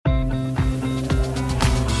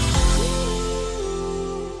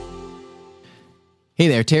Hey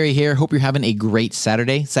there, Terry here. Hope you're having a great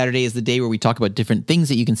Saturday. Saturday is the day where we talk about different things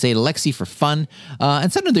that you can say to Lexi for fun,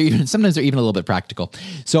 and sometimes they're even a little bit practical.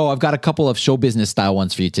 So I've got a couple of show business style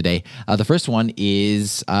ones for you today. The first one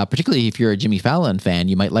is, particularly if you're a Jimmy Fallon fan,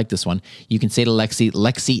 you might like this one. You can say to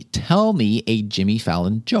Lexi, tell me a Jimmy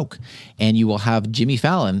Fallon joke. And you will have Jimmy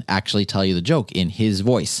Fallon actually tell you the joke in his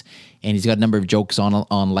voice. And he's got a number of jokes on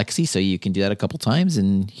Lexi, so you can do that a couple times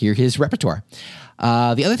and hear his repertoire.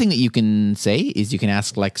 The other thing that you can say is you can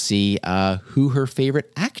ask Lexi who her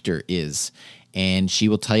favorite actor is, and she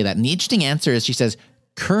will tell you that. And the interesting answer is she says,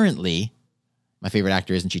 currently, my favorite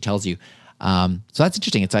actor is, and she tells you. So that's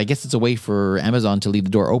interesting. I guess it's a way for Amazon to leave the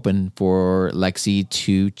door open for Lexi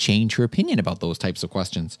to change her opinion about those types of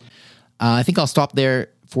questions. I think I'll stop there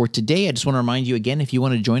for today. I just want to remind you again, if you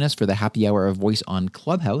want to join us for the happy hour of Voice on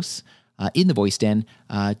Clubhouse, in the Voice Den,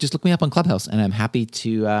 just look me up on Clubhouse, and I'm happy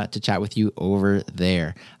to chat with you over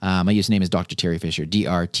there. My username is Dr. Terry Fisher,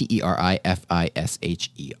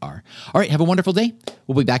 DrTerifisher. All right, have a wonderful day.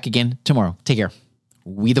 We'll be back again tomorrow. Take care.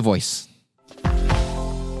 We the Voice.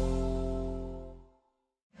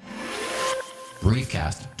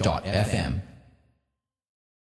 Briefcast.fm